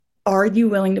are you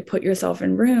willing to put yourself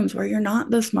in rooms where you're not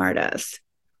the smartest,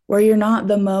 where you're not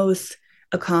the most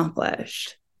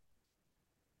accomplished?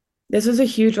 This was a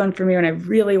huge one for me when I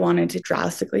really wanted to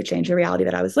drastically change the reality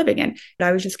that I was living in. But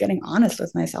I was just getting honest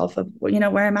with myself of,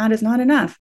 where I'm at is not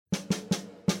enough.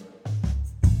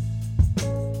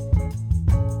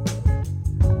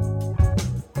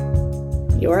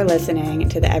 You're listening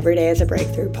to the Every Day is a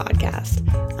Breakthrough podcast.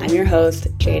 I'm your host,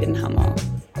 Jaden Hummel.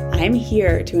 I'm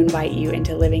here to invite you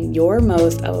into living your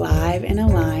most alive and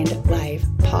aligned life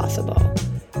possible.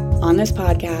 On this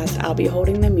podcast, I'll be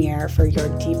holding the mirror for your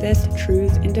deepest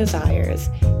truths and desires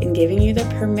and giving you the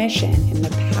permission and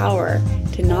the power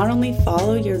to not only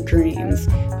follow your dreams,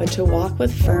 but to walk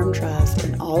with firm trust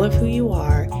in all of who you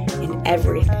are and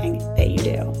everything that you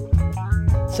do.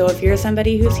 So if you're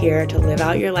somebody who's here to live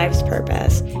out your life's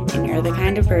purpose and you're the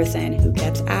kind of person who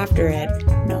gets after it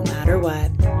no matter what,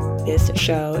 this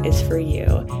show is for you,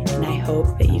 and I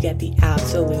hope that you get the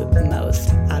absolute most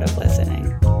out of listening.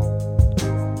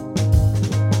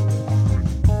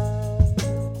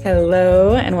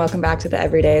 Hello, and welcome back to the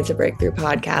Every Day is a Breakthrough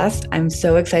podcast. I'm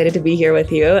so excited to be here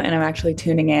with you, and I'm actually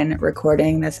tuning in,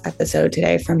 recording this episode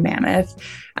today from Mammoth.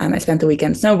 I spent the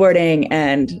weekend snowboarding,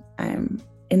 and I'm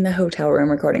in the hotel room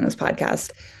recording this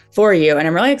podcast for you. And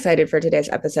I'm really excited for today's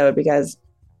episode because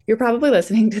you're probably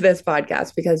listening to this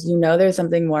podcast because you know there's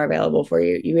something more available for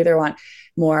you. You either want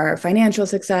more financial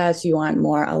success, you want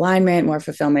more alignment, more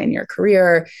fulfillment in your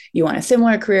career, you want a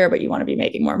similar career, but you want to be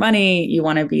making more money, you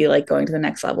want to be like going to the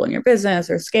next level in your business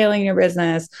or scaling your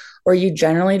business, or you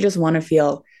generally just want to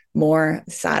feel more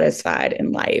satisfied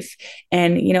in life.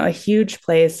 And, a huge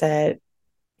place that,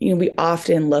 we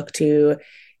often look to,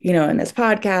 in this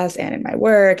podcast and in my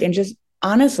work, and just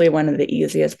honestly, one of the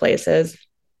easiest places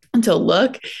to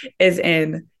look is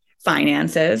in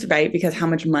finances, right? Because how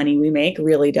much money we make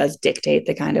really does dictate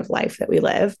the kind of life that we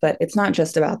live. But it's not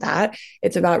just about that.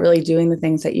 It's about really doing the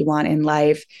things that you want in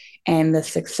life. And the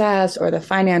success or the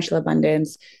financial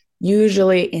abundance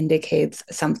usually indicates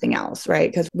something else, right?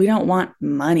 Because we don't want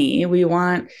money. We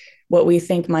want what we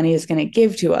think money is going to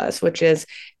give to us, which is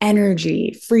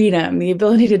energy, freedom, the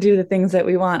ability to do the things that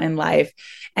we want in life.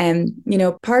 And,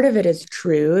 part of it is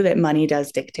true that money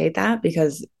does dictate that,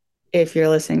 because if you're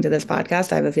listening to this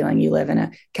podcast, I have a feeling you live in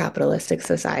a capitalistic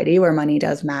society where money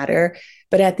does matter.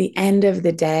 But at the end of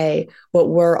the day, what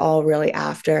we're all really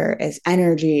after is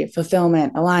energy,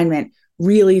 fulfillment, alignment,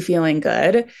 really feeling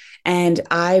good. And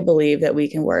I believe that we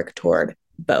can work toward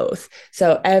both.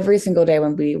 So every single day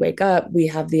when we wake up, we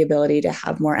have the ability to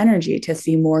have more energy, to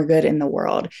see more good in the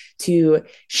world, to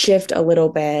shift a little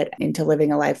bit into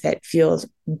living a life that feels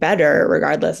better,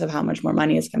 regardless of how much more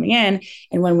money is coming in.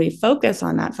 And when we focus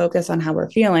on that, focus on how we're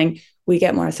feeling, we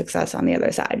get more success on the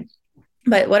other side.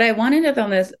 But what I wanted to film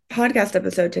this podcast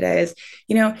episode today is,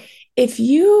 if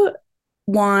you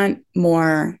want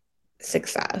more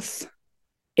success,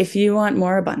 if you want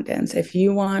more abundance, if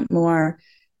you want more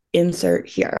insert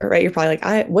here, right? You're probably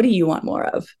like, what do you want more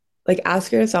of? Like,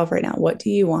 ask yourself right now, what do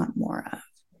you want more of?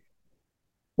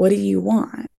 What do you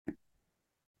want?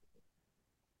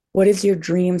 What is your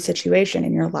dream situation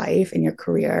in your life, in your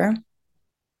career?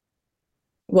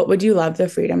 What would you love the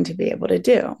freedom to be able to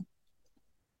do?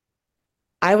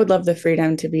 I would love the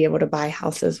freedom to be able to buy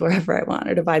houses wherever I want,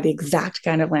 or to buy the exact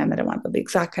kind of land that I want, but the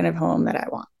exact kind of home that I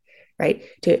want, right?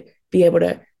 To be able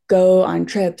to go on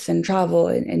trips and travel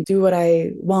and do what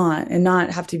I want and not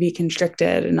have to be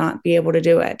constricted and not be able to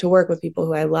do it, to work with people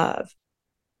who I love.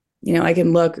 I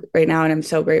can look right now and I'm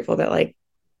so grateful that like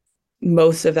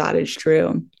most of that is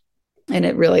true. And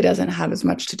it really doesn't have as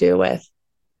much to do with,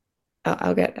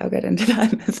 I'll get into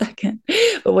that in a second.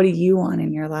 But what do you want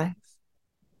in your life?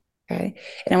 Okay.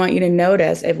 And I want you to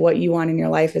notice if what you want in your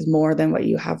life is more than what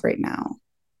you have right now,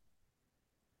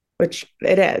 which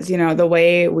it is. The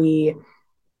way we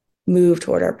move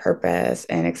toward our purpose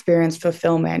and experience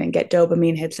fulfillment and get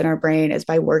dopamine hits in our brain is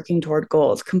by working toward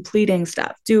goals, completing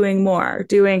stuff, doing more,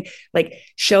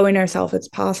 showing ourselves it's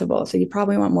possible. So you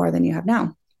probably want more than you have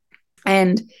now.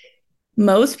 And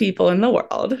most people in the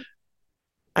world,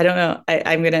 I don't know,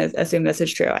 I'm going to assume this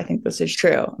is true. I think this is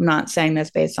true. I'm not saying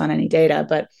this based on any data,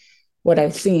 but what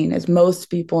I've seen is most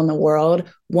people in the world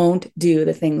won't do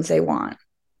the things they want.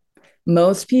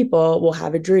 Most people will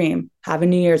have a dream, have a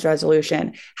New Year's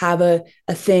resolution, have a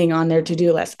thing on their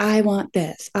to-do list. I want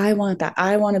this. I want that.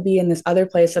 I want to be in this other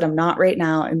place that I'm not right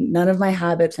now. And none of my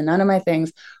habits and none of my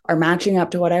things are matching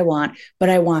up to what I want, but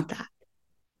I want that.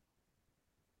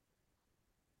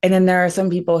 And then there are some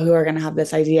people who are going to have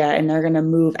this idea and they're going to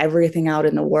move everything out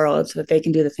in the world so that they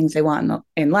can do the things they want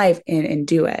in life and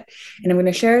do it. And I'm going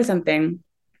to share something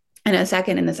in a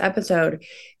second in this episode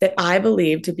that I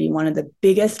believe to be one of the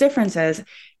biggest differences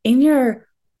in your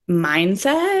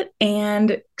mindset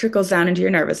and trickles down into your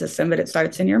nervous system, but it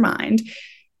starts in your mind.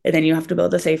 And then you have to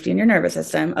build the safety in your nervous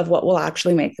system of what will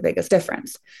actually make the biggest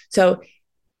difference. So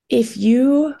if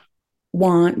you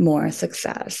want more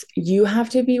success, you have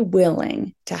to be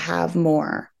willing to have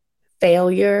more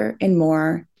failure and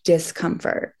more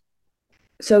discomfort.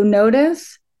 So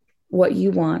notice what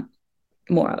you want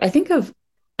more.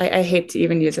 I hate to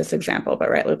even use this example, but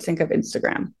right, let's think of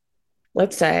Instagram.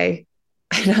 Let's say,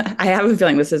 I have a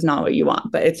feeling this is not what you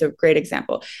want, but it's a great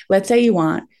example. Let's say you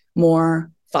want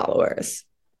more followers.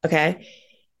 Okay.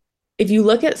 If you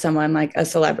look at someone like a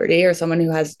celebrity or someone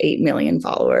who has 8 million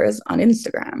followers on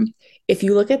Instagram, if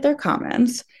you look at their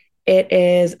comments, it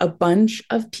is a bunch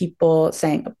of people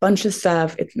saying a bunch of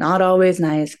stuff. It's not always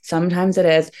nice. Sometimes it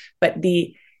is, but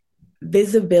the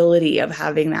visibility of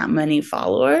having that many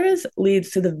followers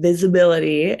leads to the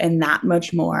visibility and that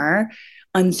much more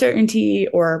uncertainty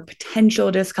or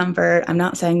potential discomfort. I'm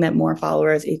not saying that more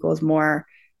followers equals more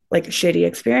like shitty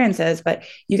experiences, but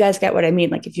you guys get what I mean.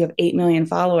 Like if you have 8 million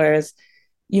followers,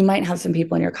 you might have some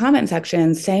people in your comment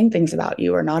section saying things about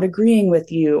you or not agreeing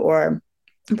with you or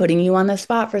putting you on the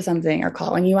spot for something or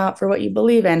calling you out for what you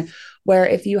believe in. Where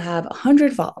if you have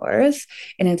 100 followers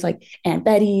and it's like Aunt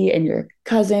Betty and your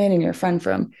cousin and your friend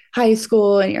from high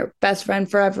school and your best friend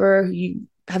forever who you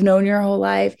have known your whole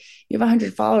life, you have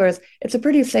 100 followers, it's a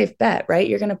pretty safe bet, right?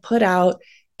 You're going to put out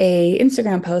a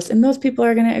Instagram post and those people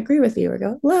are going to agree with you or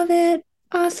go, love it,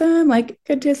 awesome, like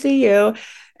good to see you.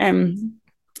 And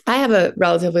I have a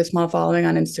relatively small following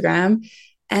on Instagram.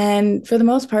 And for the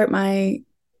most part, my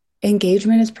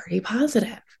engagement is pretty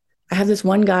positive. I have this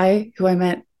one guy who I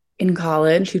met in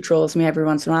college who trolls me every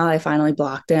once in a while. I finally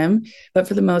blocked him. But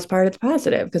for the most part, it's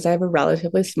positive because I have a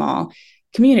relatively small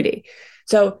community.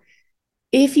 So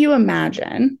if you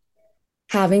imagine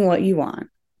having what you want,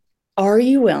 are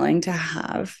you willing to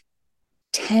have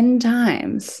 10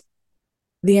 times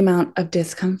the amount of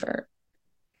discomfort?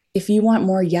 If you want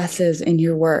more yeses in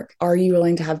your work, are you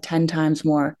willing to have 10 times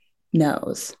more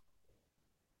no's?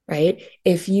 Right?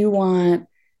 If you want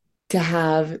to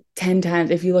have 10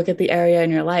 times, if you look at the area in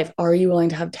your life, are you willing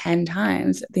to have 10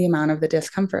 times the amount of the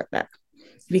discomfort there?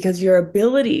 Because your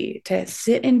ability to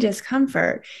sit in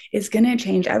discomfort is going to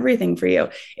change everything for you.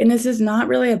 And this is not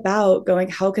really about going,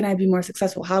 how can I be more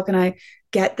successful? How can I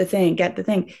get the thing?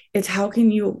 It's how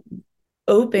can you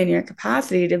open your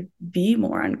capacity to be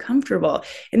more uncomfortable?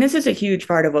 And this is a huge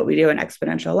part of what we do in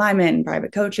exponential alignment and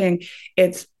private coaching.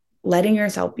 It's letting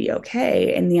yourself be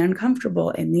okay in the uncomfortable,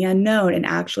 in the unknown, and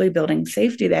actually building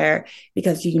safety there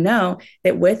because you know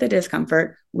that with the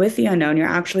discomfort, with the unknown, you're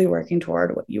actually working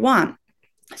toward what you want.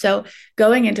 So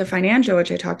going into financial,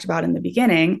 which I talked about in the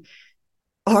beginning,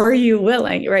 are you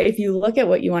willing, right? If you look at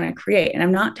what you want to create, and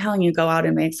I'm not telling you go out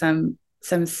and make some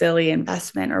silly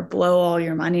investment or blow all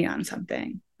your money on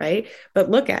something, right?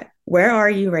 But look at where are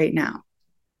you right now?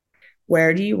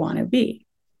 Where do you want to be?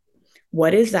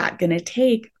 What is that going to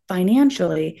take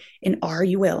financially? And are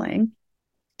you willing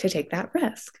to take that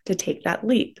risk, to take that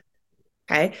leap?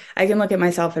 Okay. I can look at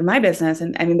myself in my business.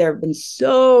 And I mean, there have been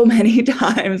so many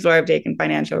times where I've taken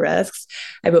financial risks.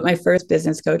 I put my first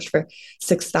business coach for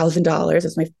 $6,000.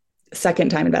 It's my second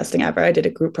time investing ever. I did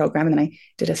a group program and then I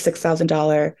did a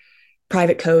 $6,000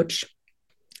 private coach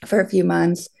for a few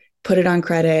months, put it on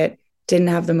credit, didn't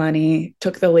have the money,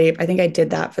 took the leap. I think I did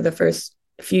that for the first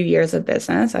few years of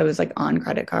business. I was like on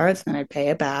credit cards and I'd pay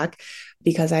it back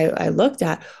because I looked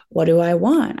at what do I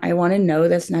want? I want to know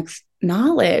this next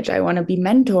knowledge. I want to be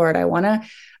mentored.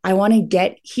 I want to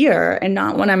get here and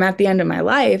not when I'm at the end of my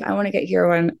life. I want to get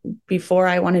here before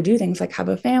I want to do things like have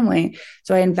a family.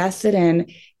 So I invested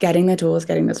in getting the tools,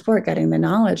 getting the support, getting the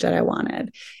knowledge that I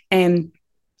wanted. And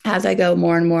as I go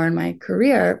more and more in my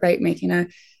career, right, making an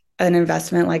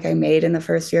investment like I made in the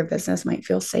first year of business might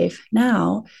feel safe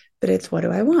now, but it's what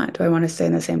do I want? Do I want to stay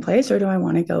in the same place or do I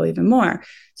want to go even more?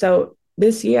 So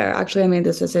this year, actually, I made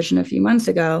this decision a few months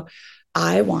ago.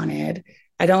 I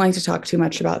don't like to talk too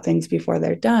much about things before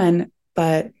they're done,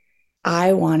 but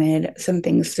I wanted some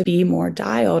things to be more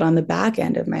dialed on the back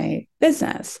end of my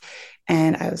business.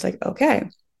 And I was like, okay,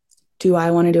 do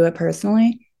I want to do it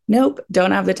personally? Nope,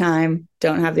 don't have the time,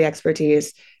 don't have the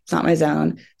expertise. It's not my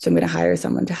zone. So I'm going to hire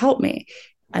someone to help me.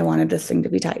 I wanted this thing to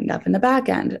be tightened up in the back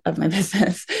end of my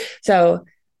business. So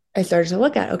I started to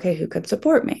look at, okay, who could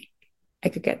support me? I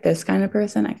could get this kind of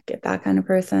person. I could get that kind of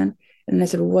person. And then I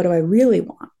said, well, what do I really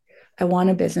want? I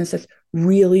want a business that's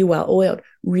really well oiled,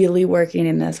 really working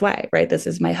in this way, right? This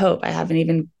is my hope. I haven't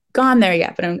even gone there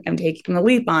yet, but I'm taking the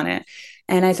leap on it.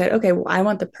 And I said, okay, well, I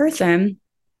want the person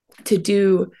to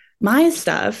do my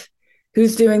stuff,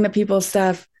 who's doing the people's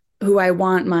stuff who I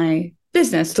want my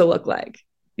business to look like.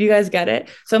 You guys get it?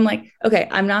 So I'm like, okay,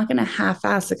 I'm not going to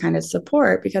half-ass the kind of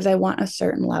support because I want a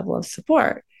certain level of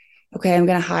support. Okay, I'm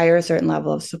going to hire a certain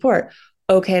level of support.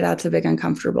 Okay, that's a big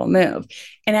uncomfortable move.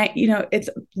 And it's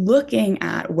looking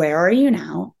at where are you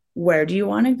now? Where do you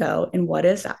want to go? And what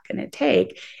is that going to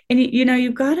take? And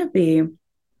you've got to be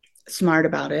smart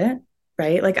about it,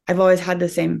 right? Like I've always had the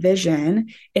same vision,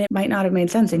 and it might not have made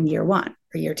sense in year one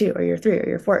or year two or year three or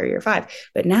year four or year five.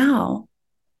 But now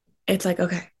it's like,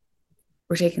 okay,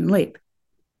 we're taking the leap.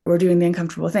 We're doing the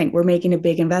uncomfortable thing. We're making a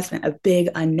big investment, a big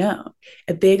unknown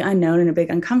and a big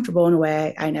uncomfortable in a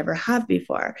way I never have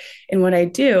before. And what I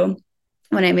do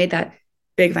when I made that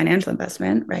big financial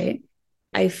investment, right?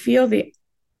 I feel the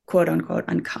quote unquote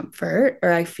uncomfort,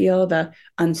 or I feel the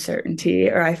uncertainty,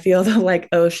 or I feel the like,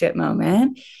 oh shit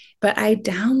moment. But I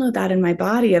download that in my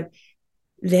body of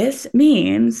this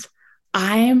means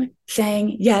I'm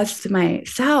saying yes to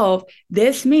myself.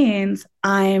 This means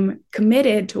I'm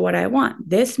committed to what I want.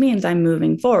 This means I'm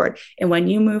moving forward. And when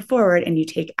you move forward and you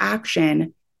take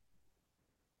action,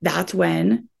 that's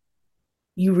when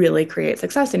you really create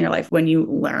success in your life. When you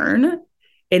learn,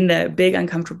 in the big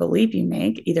uncomfortable leap you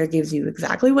make, either gives you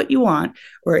exactly what you want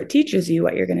or it teaches you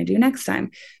what you're going to do next time.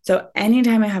 So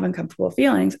anytime I have uncomfortable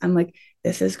feelings, I'm like,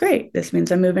 this is great. This means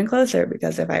I'm moving closer,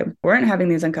 because if I weren't having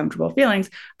these uncomfortable feelings,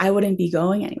 I wouldn't be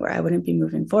going anywhere. I wouldn't be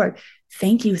moving forward.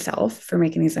 Thank you, self, for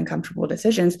making these uncomfortable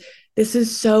decisions. This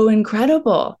is so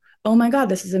incredible. Oh my God,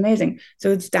 this is amazing.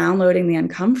 So it's downloading the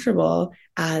uncomfortable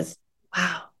as,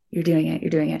 wow, you're doing it. You're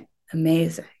doing it.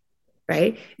 Amazing.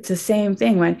 Right? It's the same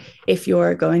thing when if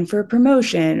you're going for a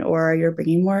promotion or you're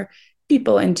bringing more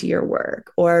people into your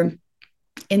work or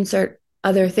insert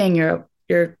other thing,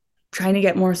 you're trying to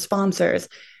get more sponsors.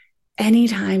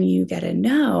 Anytime you get a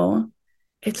no,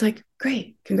 it's like,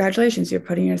 great, congratulations, you're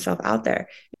putting yourself out there.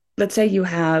 Let's say you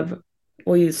have,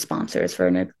 we'll use sponsors for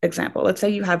an example. Let's say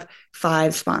you have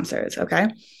 5 sponsors, okay?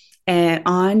 And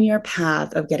on your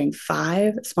path of getting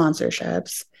 5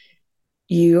 sponsorships,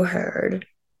 you heard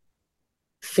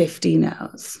 50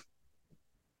 no's.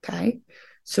 Okay.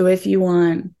 So if you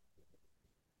want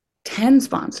 10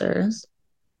 sponsors,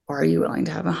 are you willing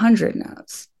to have 100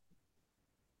 no's?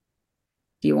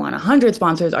 If you want 100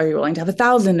 sponsors, are you willing to have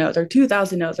 1,000 no's or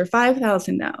 2,000 no's or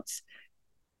 5,000 no's?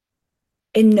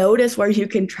 And notice where you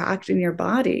contract in your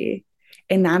body.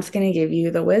 And that's going to give you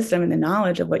the wisdom and the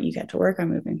knowledge of what you get to work on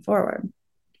moving forward.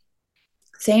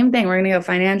 Same thing. We're going to go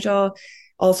financial.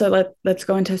 Also, let's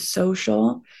go into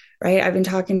social, right? I've been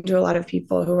talking to a lot of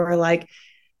people who are like,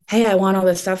 hey, I want all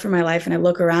this stuff for my life. And I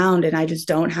look around and I just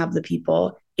don't have the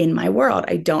people in my world.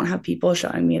 I don't have people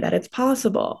showing me that it's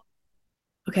possible.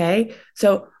 Okay.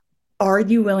 So are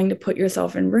you willing to put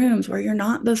yourself in rooms where you're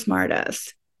not the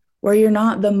smartest, where you're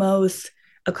not the most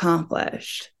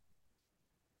accomplished?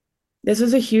 This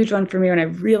was a huge one for me when I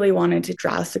really wanted to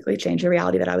drastically change the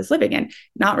reality that I was living in.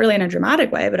 Not really in a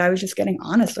dramatic way, but I was just getting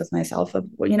honest with myself of,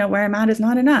 where I'm at is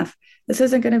not enough. This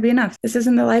isn't going to be enough. This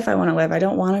isn't the life I want to live. I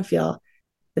don't want to feel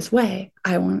this way.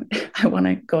 I want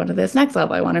to go to this next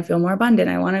level. I want to feel more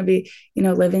abundant. I want to be,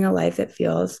 living a life that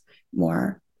feels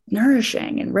more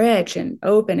nourishing and rich and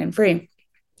open and free.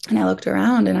 And I looked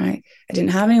around and I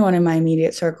didn't have anyone in my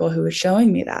immediate circle who was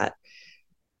showing me that.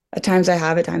 At times I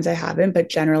have, at times I haven't, but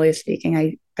generally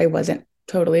speaking, I wasn't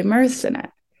totally immersed in it.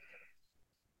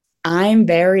 I'm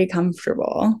very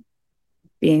comfortable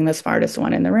being the smartest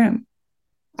one in the room.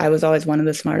 I was always one of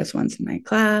the smartest ones in my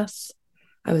class.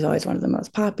 I was always one of the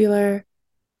most popular.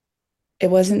 It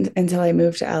wasn't until I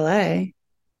moved to LA.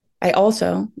 I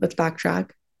also, let's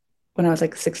backtrack, when I was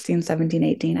like 16, 17,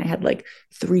 18, I had like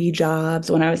 3 jobs.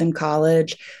 When I was in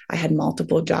college, I had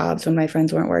multiple jobs when my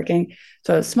friends weren't working.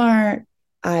 So I was smart.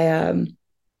 I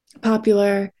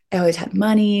popular. I always had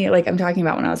money. Like I'm talking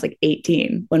about when I was like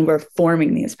 18, when we're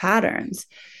forming these patterns.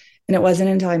 And it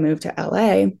wasn't until I moved to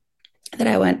LA that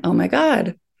I went, oh my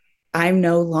God, I'm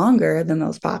no longer the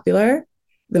most popular,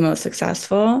 the most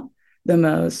successful, the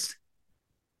most,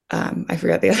 I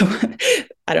forgot the other one.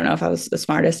 I don't know if I was the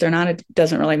smartest or not. It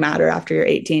doesn't really matter after you're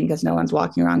 18 because no one's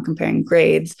walking around comparing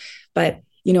grades. But,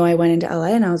 I went into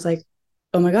LA and I was like,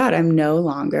 oh my God, I'm no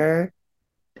longer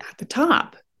at the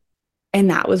top. And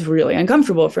that was really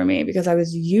uncomfortable for me because I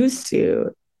was used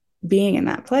to being in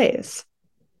that place.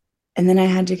 And then I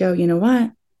had to go, you know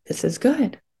what? This is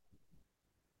good.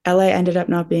 LA ended up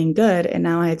not being good. And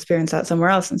now I experienced that somewhere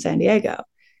else in San Diego.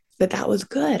 But that was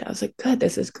good. I was like, good,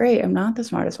 this is great. I'm not the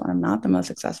smartest one. I'm not the most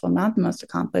successful. I'm not the most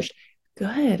accomplished.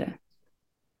 Good.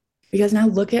 Because now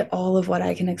look at all of what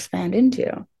I can expand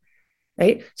into.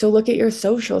 right? So look at your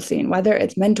social scene, whether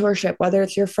it's mentorship, whether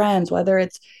it's your friends, whether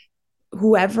it's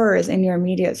whoever is in your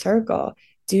immediate circle.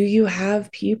 Do you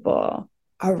have people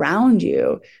around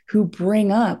you who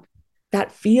bring up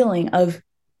that feeling of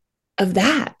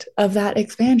that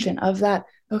expansion, of that,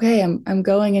 okay, I'm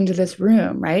going into this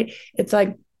room, right? It's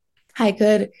like I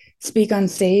could speak on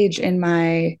stage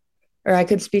or I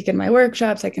could speak in my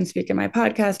workshops, I can speak in my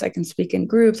podcast, I can speak in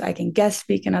groups, I can guest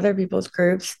speak in other people's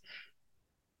groups.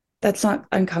 That's not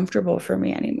uncomfortable for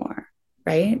me anymore,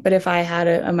 right? But if I had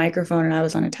a microphone and I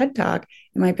was on a TED Talk,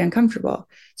 it might be uncomfortable.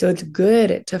 So it's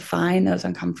good to find those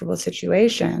uncomfortable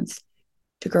situations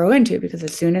to grow into, because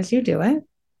as soon as you do it,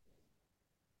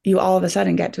 you all of a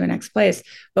sudden get to a next place.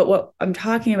 But what I'm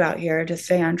talking about here, to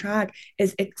stay on track,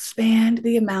 is expand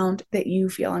the amount that you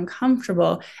feel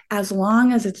uncomfortable, as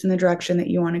long as it's in the direction that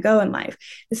you want to go in life.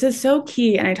 This is so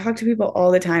key. And I talk to people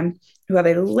all the time who have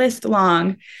a list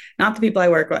long, not the people I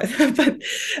work with, but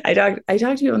I talk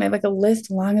to people and they have like a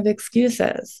list long of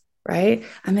excuses, right?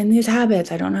 I'm in these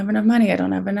habits. I don't have enough money. I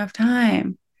don't have enough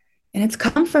time. And it's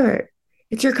comfort.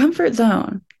 It's your comfort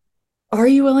zone. Are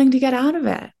you willing to get out of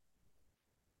it?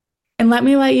 And let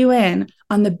me let you in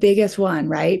on the biggest one,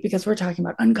 right? Because we're talking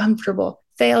about uncomfortable,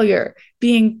 failure,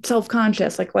 being self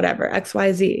conscious, like whatever,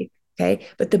 XYZ. Okay.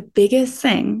 But the biggest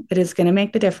thing that is going to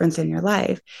make the difference in your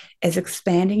life is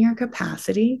expanding your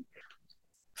capacity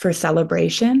for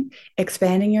celebration,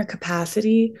 expanding your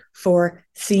capacity for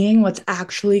seeing what's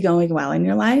actually going well in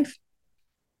your life.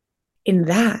 And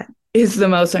that is the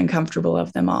most uncomfortable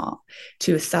of them all,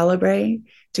 to celebrate,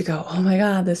 to go, oh my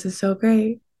God, this is so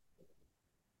great.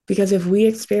 Because if we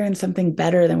experience something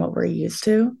better than what we're used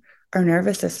to, our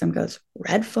nervous system goes,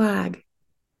 red flag,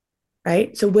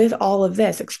 right? So with all of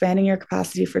this, expanding your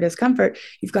capacity for discomfort,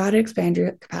 you've got to expand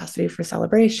your capacity for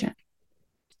celebration.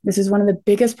 This is one of the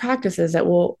biggest practices that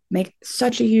will make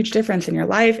such a huge difference in your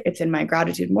life. It's in my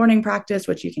gratitude morning practice,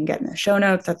 which you can get in the show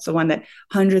notes. That's the one that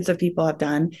hundreds of people have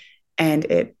done. And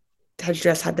it has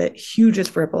just had the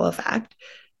hugest ripple effect.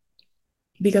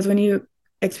 Because when you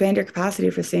expand your capacity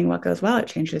for seeing what goes well, it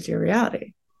changes your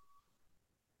reality.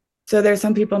 So there's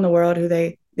some people in the world who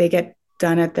they get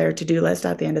done at their to-do list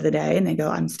at the end of the day and they go,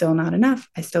 I'm still not enough.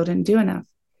 I still didn't do enough.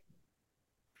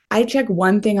 I check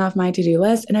one thing off my to-do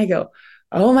list and I go,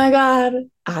 oh my God,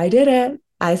 I did it.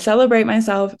 I celebrate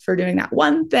myself for doing that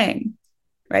one thing,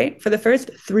 right? For the first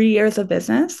 3 years of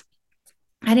business,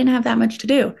 I didn't have that much to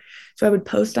do. So I would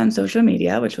post on social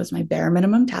media, which was my bare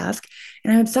minimum task,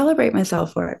 and I would celebrate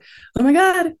myself for it. Oh my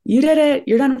God, you did it.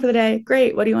 You're done for the day.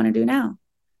 Great. What do you want to do now?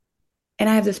 And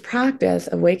I have this practice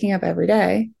of waking up every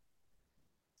day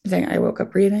saying, I woke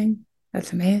up breathing.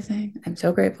 That's amazing. I'm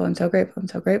so grateful. I'm so grateful. I'm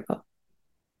so grateful.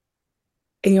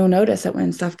 And you'll notice that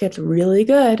when stuff gets really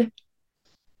good,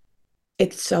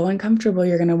 it's so uncomfortable.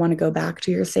 You're going to want to go back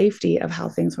to your safety of how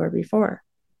things were before,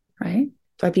 right?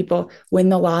 That's why people win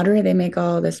the lottery, they make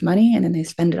all this money and then they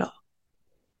spend it all.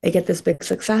 They get this big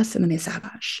success and then they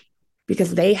sabotage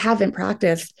because they haven't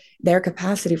practiced their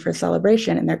capacity for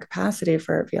celebration and their capacity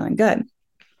for feeling good.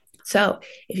 So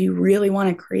if you really want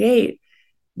to create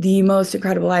the most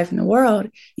incredible life in the world,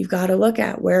 you've got to look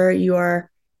at where you are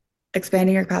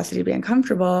expanding your capacity to be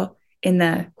uncomfortable in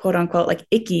the quote unquote, like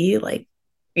icky, like,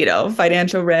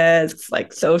 financial risks,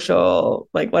 like social,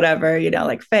 like whatever,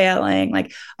 like failing,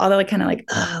 like all the like kind of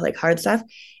like hard stuff.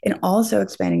 And also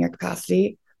expanding your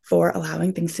capacity for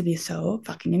allowing things to be so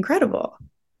fucking incredible.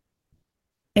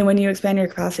 And when you expand your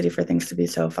capacity for things to be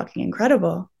so fucking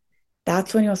incredible,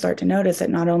 that's when you'll start to notice that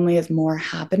not only is more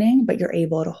happening, but you're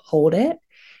able to hold it.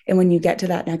 And when you get to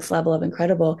that next level of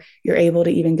incredible, you're able to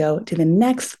even go to the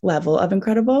next level of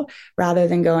incredible rather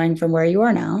than going from where you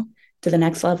are now to the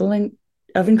next level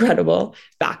of incredible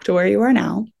back to where you are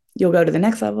now. You'll go to the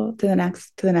next level, to the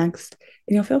next, to the next,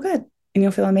 and you'll feel good and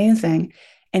you'll feel amazing.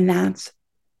 And that's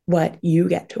what you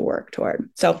get to work toward.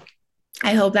 So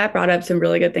I hope that brought up some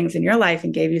really good things in your life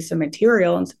and gave you some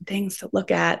material and some things to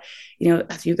look at,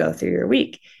 as you go through your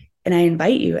week. And I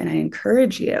invite you and I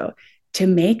encourage you to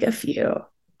make a few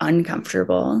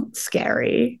uncomfortable,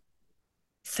 scary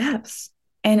steps.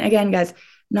 And again, guys,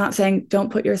 not saying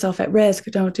don't put yourself at risk,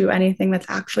 don't do anything that's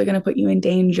actually going to put you in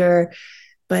danger,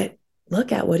 but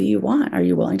look at, what do you want? Are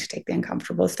you willing to take the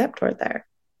uncomfortable step toward there?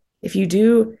 If you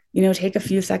do, take a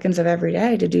few seconds of every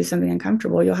day to do something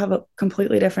uncomfortable, you'll have a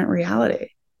completely different reality.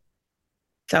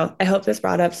 So I hope this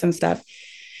brought up some stuff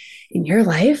in your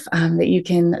life that you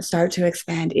can start to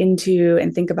expand into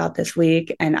and think about this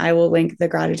week. And I will link the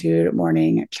Gratitude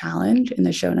Morning Challenge in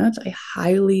the show notes. I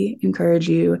highly encourage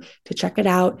you to check it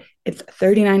out. It's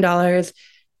 $39.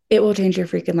 It will change your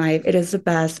freaking life. It is the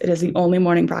best. It is the only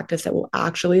morning practice that will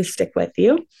actually stick with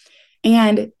you.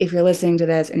 And if you're listening to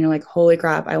this and you're like, holy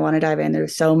crap, I want to dive in.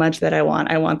 There's so much that I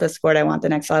want. I want the sport. I want the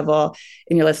next level.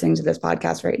 And you're listening to this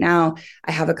podcast right now,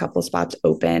 I have a couple spots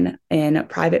open in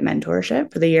private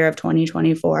mentorship for the year of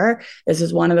 2024. This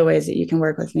is one of the ways that you can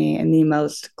work with me in the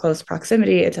most close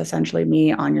proximity. It's essentially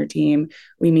me on your team.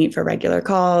 We meet for regular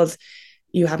calls.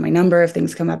 You have my number if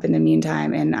things come up in the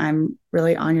meantime. And I'm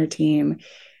really on your team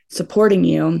supporting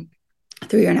you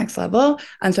through your next level.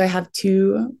 So I have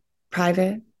 2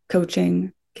 private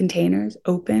coaching containers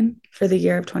open for the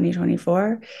year of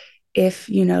 2024. If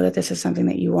you know that this is something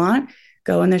that you want,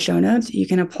 go in the show notes. You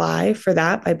can apply for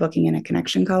that by booking in a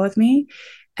connection call with me.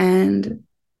 And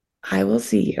I will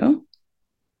see you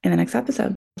in the next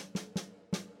episode.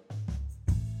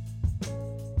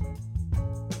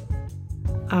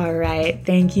 All right.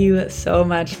 Thank you so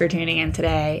much for tuning in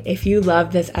today. If you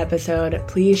love this episode,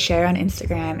 please share on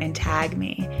Instagram and tag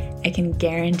me. I can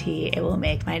guarantee it will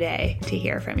make my day to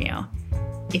hear from you.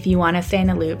 If you want to stay in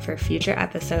the loop for future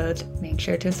episodes, make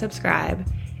sure to subscribe.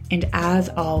 And as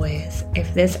always,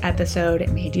 if this episode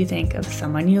made you think of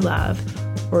someone you love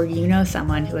or you know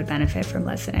someone who would benefit from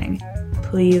listening,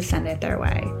 please send it their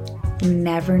way. You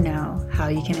never know how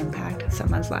you can impact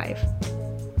someone's life.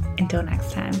 Until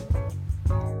next time.